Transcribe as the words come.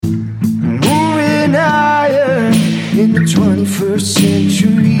in the 21st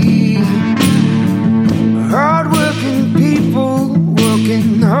century. Hard-working people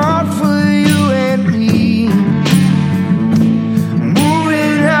working hard for you and me.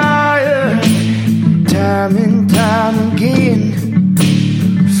 Moving higher, time and time again.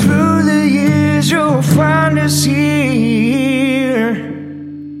 Through the years you'll find us here.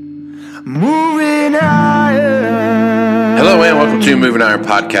 Moving higher. Hello and welcome to Moving Iron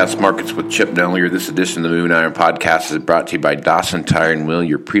Podcast Markets with Chip Nellinger. This edition of the Moving Iron Podcast is brought to you by Dawson Tire and Wheel,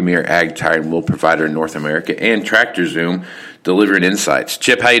 your premier ag tire and wheel provider in North America, and Tractor Zoom, delivering insights.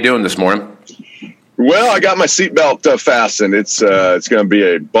 Chip, how you doing this morning? Well, I got my seatbelt fastened. It's going to be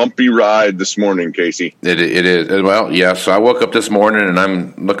a bumpy ride this morning, Casey. It is. Well, yeah. So I woke up this morning and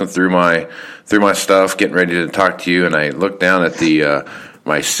I'm looking through my stuff, getting ready to talk to you, and I looked down at the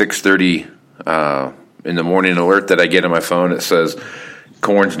my 6:30 in the morning alert that I get on my phone. It says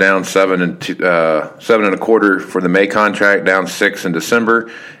corn's down 7 1/4 for the May contract, down 6 in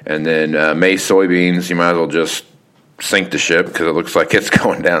December, and then May soybeans. You might as well just sink the ship because it looks like it's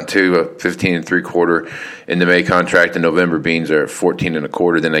going down to 15 3/4 in the May contract, and November beans are at 14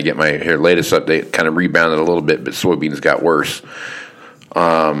 1/4. Then I get my latest update, kind of rebounded a little bit, but soybeans got worse.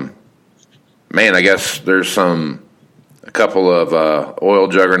 Man, I guess there's a couple of oil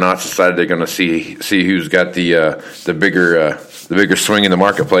juggernauts decided they're going to see who's got the bigger swing in the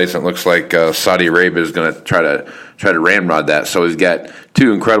marketplace. And it looks like Saudi Arabia is going to try to ramrod that. So he's got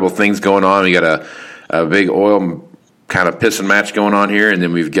two incredible things going on. We got a big oil kind of piss and match going on here, and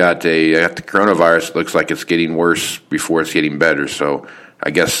then we've got the coronavirus. It looks like it's getting worse before it's getting better. So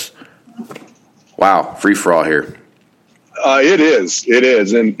I guess, wow, free for all here. It is,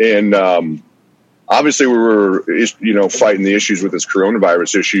 and obviously we were fighting the issues with this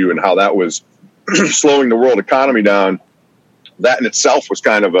coronavirus issue and how that was slowing the world economy down. That in itself was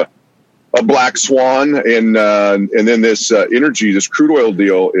kind of a black swan, and then this this crude oil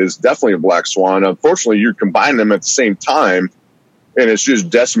deal is definitely a black swan. Unfortunately, you combine them at the same time, and it's just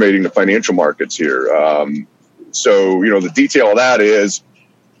decimating the financial markets here. So the detail of that is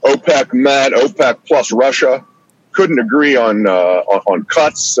OPEC met, OPEC plus Russia couldn't agree on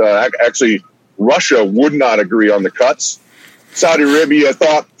cuts. Actually, Russia would not agree on the cuts. Saudi Arabia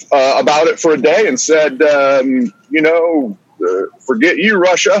thought about it for a day and said, forget you,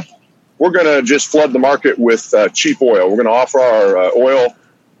 Russia. We're going to just flood the market with cheap oil. We're going to offer our oil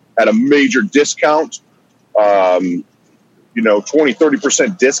at a major discount,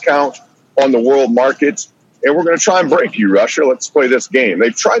 20-30% discount on the world market. And we're going to try and break you, Russia. Let's play this game.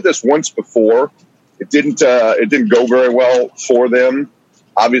 They've tried this once before. It didn't go very well for them.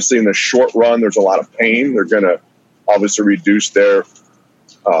 Obviously, in the short run, there's a lot of pain. They're going to obviously reduce their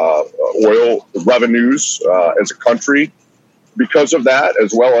oil revenues as a country because of that,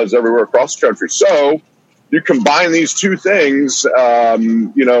 as well as everywhere across the country. So you combine these two things,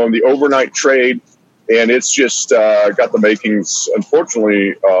 in the overnight trade, and it's just got the makings,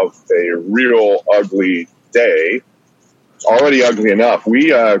 unfortunately, of a real ugly day. It's already ugly enough.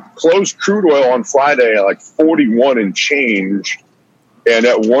 We closed crude oil on Friday at like 41 and change, and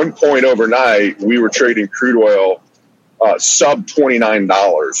at one point overnight, we were trading crude oil sub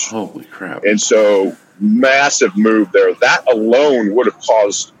 $29. Holy crap. And so massive move there. That alone would have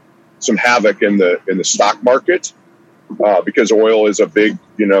caused some havoc in the stock market because oil is a big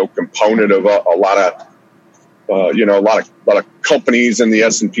component of a lot of companies in the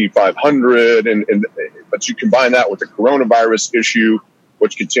S&P 500, but you combine that with the coronavirus issue,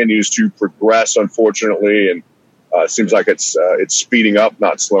 which continues to progress, unfortunately, and it seems like it's speeding up,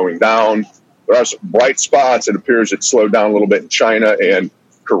 not slowing down. There are some bright spots. It appears it slowed down a little bit in China and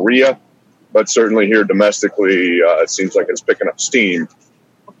Korea. But certainly here domestically, it seems like it's picking up steam.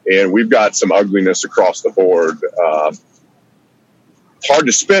 And we've got some ugliness across the board. Hard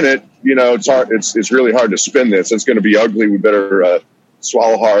to spin it. It's hard. It's really hard to spin this. It's going to be ugly. We better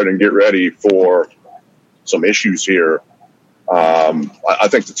swallow hard and get ready for some issues here. I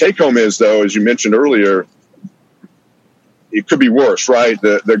think the take home is, though, as you mentioned earlier, it could be worse, right?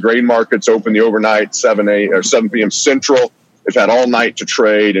 The grain markets open the overnight, 7 p.m. Central. They've had all night to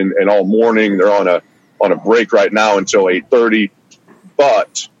trade and all morning. They're on a break right now until 8:30.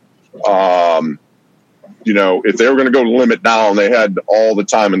 But if they were going to go limit down, they had all the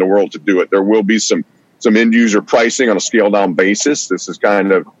time in the world to do it. There will be some end user pricing on a scale down basis. This is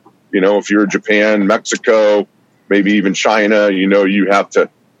kind of, if you're Japan, Mexico, maybe even China, you have to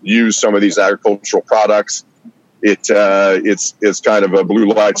use some of these agricultural products. It's kind of a blue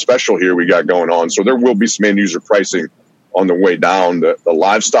light special here we got going on. So there will be some end user pricing on the way down. The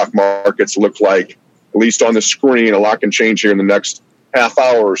livestock markets look like, at least on the screen, a lot can change here in the next half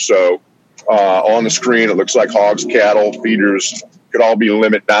hour or so. on the screen. It looks like hogs, cattle, feeders could all be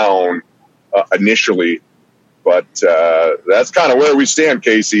limit down initially. But that's kind of where we stand,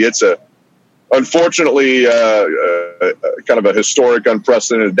 Casey. It's unfortunately kind of a historic,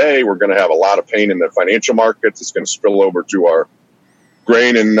 unprecedented day. We're going to have a lot of pain in the financial markets. It's going to spill over to our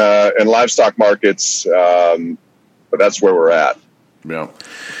grain and livestock markets. But that's where we're at. Yeah.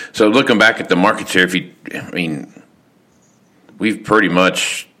 So looking back at the markets here, we've pretty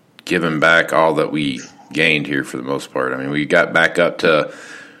much given back all that we gained here for the most part. I mean, we got back up to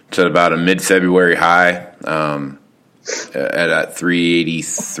about a mid-February high at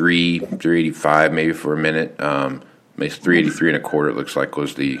 383, 385 maybe for a minute. Maybe 383 and a quarter it looks like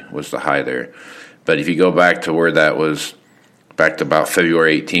was the high there. But if you go back to where that was, back to about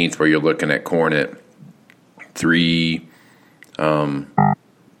February 18th, where you're looking at corn at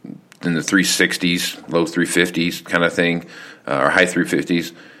in the 360s, low 350s kind of thing, or high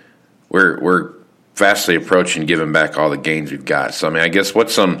 350s, we're vastly approaching giving back all the gains we've got. So I mean, I guess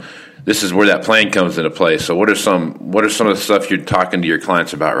this is where that plan comes into play. So what are some of the stuff you're talking to your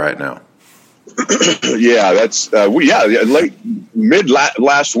clients about right now? Yeah, that's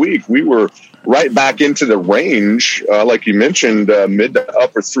last week we were right back into the range, like you mentioned, mid to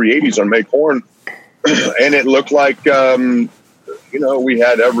upper 380s on May corn, and it looked like we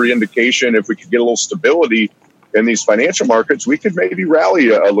had every indication if we could get a little stability in these financial markets, we could maybe rally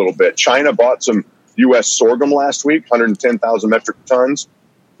a little bit. China bought some U.S. sorghum last week, 110,000 metric tons.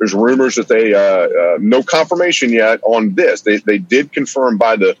 There's rumors that they no confirmation yet on this. They did confirm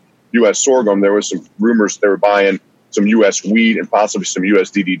by the U.S. sorghum. There was some rumors they were buying some U.S. wheat and possibly some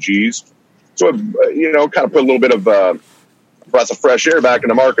U.S. DDGs. So, kind of put a little bit of breath of fresh air back in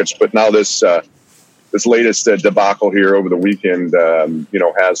the markets. But now this latest debacle here over the weekend,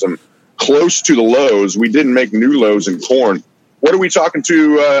 has them close to the lows. We didn't make new lows in corn. What are we talking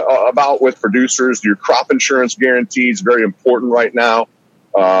about with producers? Your crop insurance guarantees, very important right now.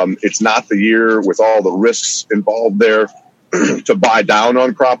 It's not the year with all the risks involved there to buy down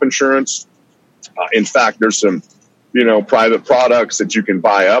on crop insurance. In fact, there's some, private products that you can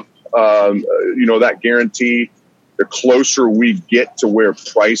buy up, that guarantee. The closer we get to where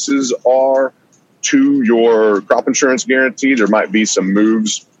prices are to your crop insurance guarantee, there might be some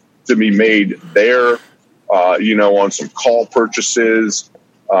moves to be made there, on some call purchases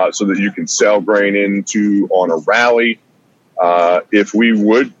so that you can sell grain into on a rally. If we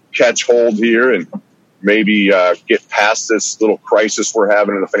would catch hold here and maybe get past this little crisis we're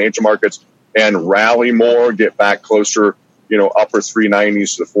having in the financial markets and rally more, get back closer, upper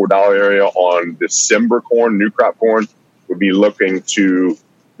 390s to the $4 area on December corn, new crop corn, would be looking to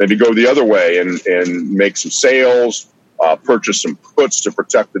maybe go the other way and make some sales, purchase some puts to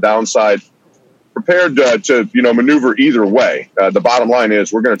protect the downside, prepared to maneuver either way. The bottom line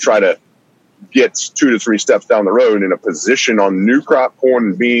is we're going to try to get 2 to 3 steps down the road in a position on new crop corn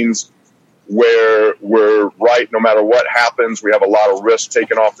and beans where we're right no matter what happens. We have a lot of risk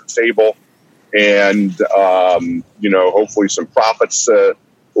taken off the table and, hopefully some profits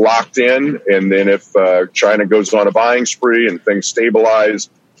locked in. And then if China goes on a buying spree and things stabilize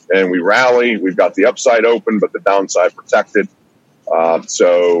and we rally, we've got the upside open, but the downside protected.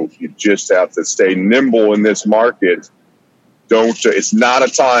 So you just have to stay nimble in this market. It's not a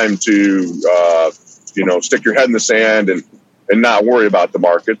time to, stick your head in the sand and not worry about the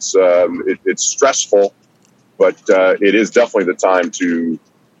markets. It's stressful, but it is definitely the time to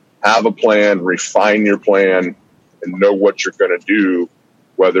have a plan, refine your plan, and know what you're going to do,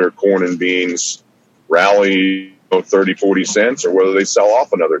 whether corn and beans rally 30, 40 cents or whether they sell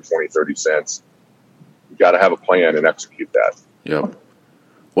off another 20, 30 cents. You got to have a plan and execute that. Yep.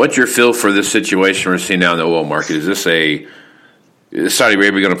 What's your feel for this situation we're seeing now in the oil market? Is Saudi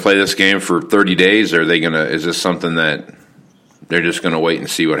Arabia going to play this game for 30 days, or is this something that they're just going to wait and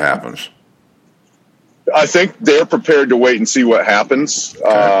see what happens? I think they're prepared to wait and see what happens.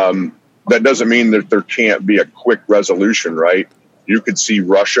 Okay. That doesn't mean that there can't be a quick resolution, right? You could see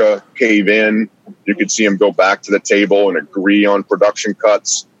Russia cave in. You could see them go back to the table and agree on production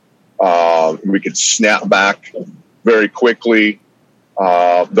cuts. We could snap back very quickly.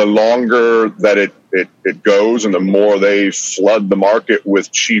 The longer that it goes and the more they flood the market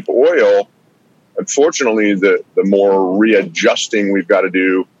with cheap oil, unfortunately, the more readjusting we've got to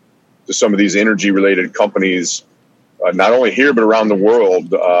do to some of these energy-related companies, not only here but around the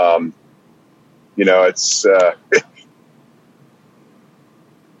world. It's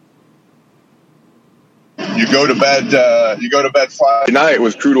you go to bed Friday night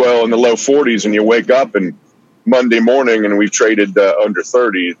with crude oil in the low 40s, and you wake up and Monday morning and we've traded under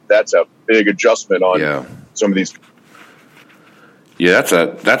 30. That's a big adjustment on some of these. Yeah,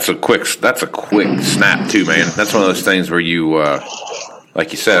 that's a quick snap too, man. That's one of those things where you,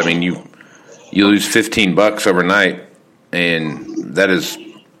 like you said, I mean, you lose $15 overnight, and that is,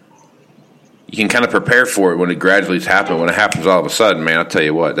 you can kind of prepare for it when it gradually happens. When it happens all of a sudden, man, I'll tell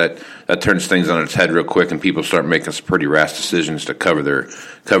you what, that turns things on its head real quick, and people start making some pretty rash decisions to cover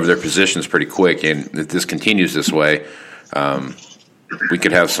their positions pretty quick. And if this continues this way, we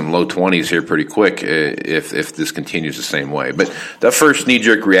could have some low 20s here pretty quick if this continues the same way. But the first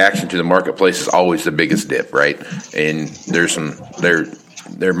knee-jerk reaction to the marketplace is always the biggest dip, right? And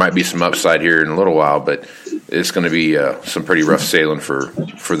there might be some upside here in a little while, but it's going to be some pretty rough sailing for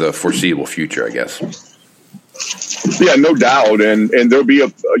the foreseeable future, I guess. Yeah, no doubt, and there'll be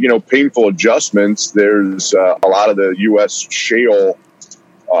painful adjustments. There's a lot of the U.S. shale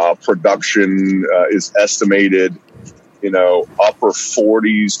production is estimated, upper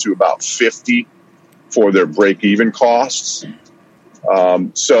 40s to about 50 for their break-even costs.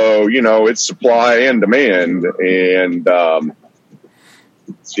 So it's supply and demand, and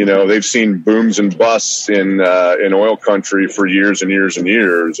they've seen booms and busts in oil country for years and years and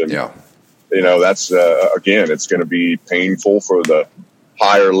years, and yeah. That's again, it's going to be painful for the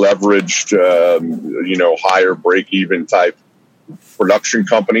higher leveraged, higher break-even type production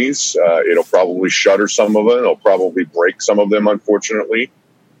companies. It'll probably shutter some of them. It'll probably break some of them, unfortunately.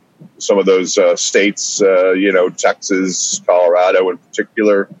 Some of those states, Texas, Colorado in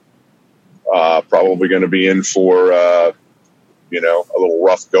particular, probably going to be in for, a little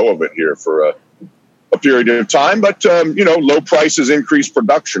rough go of it here for a period of time. But, low prices increase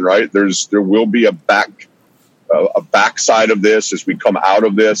production, right? There will be a backside of this as we come out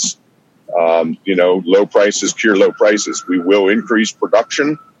of this. Low prices cure low prices. We will increase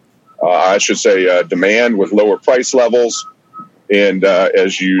production. I should say demand with lower price levels. And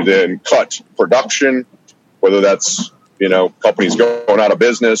as you then cut production, whether that's, companies going out of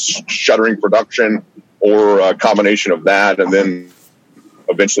business, shuttering production, or a combination of that, and then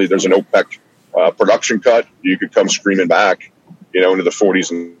eventually there's an OPEC production cut, you could come screaming back, into the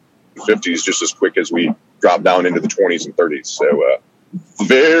 40s and 50s just as quick as we drop down into the 20s and 30s. So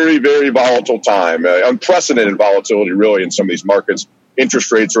very, very volatile time. Unprecedented volatility, really, in some of these markets. Interest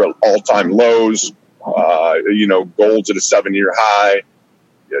rates are at all-time lows. Gold's at a 7-year high.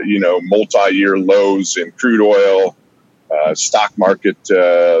 Multi-year lows in crude oil. Stock market,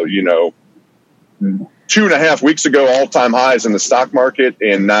 2.5 weeks ago, all-time highs in the stock market,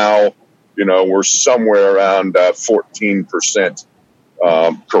 and now, we're somewhere around 14%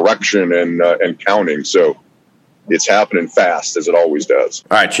 correction and counting. So it's happening fast, as it always does.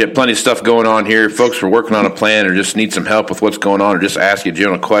 All right, Chip, plenty of stuff going on here. Folks, we're working on a plan or just need some help with what's going on, or just ask you a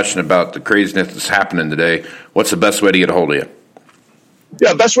general question about the craziness that's happening today. What's the best way to get a hold of you?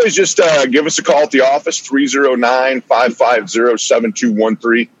 Yeah, best way is just give us a call at the office,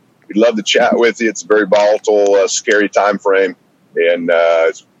 309-550-7213. We'd love to chat with you. It's a very volatile, scary time frame, and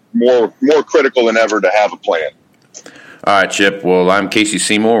it's more critical than ever to have a plan. All right, Chip. Well, I'm Casey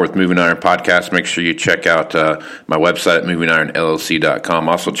Seymour with Moving Iron Podcast. Make sure you check out my website at movingironllc.com.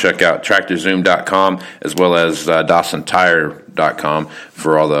 Also check out tractorzoom.com as well as dawsontire.com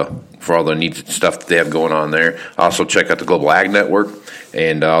for all the needs and stuff that they have going on there. Also check out the Global Ag Network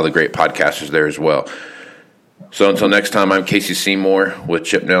and all the great podcasters there as well. So until next time, I'm Casey Seymour with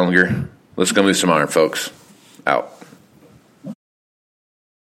Chip Nellinger. Let's go move some iron, folks. Out.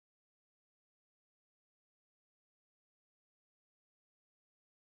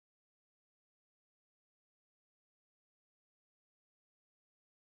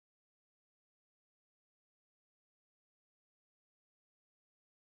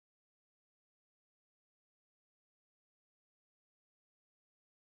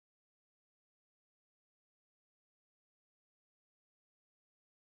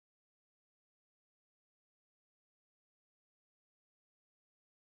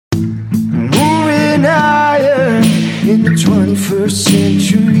 In the 21st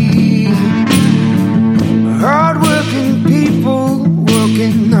century, hard-working people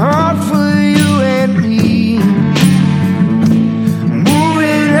working hard for you and me,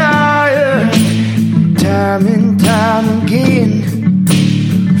 moving higher time and time again.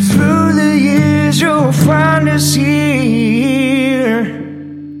 Through the years you'll find us here,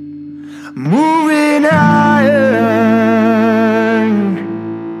 moving higher.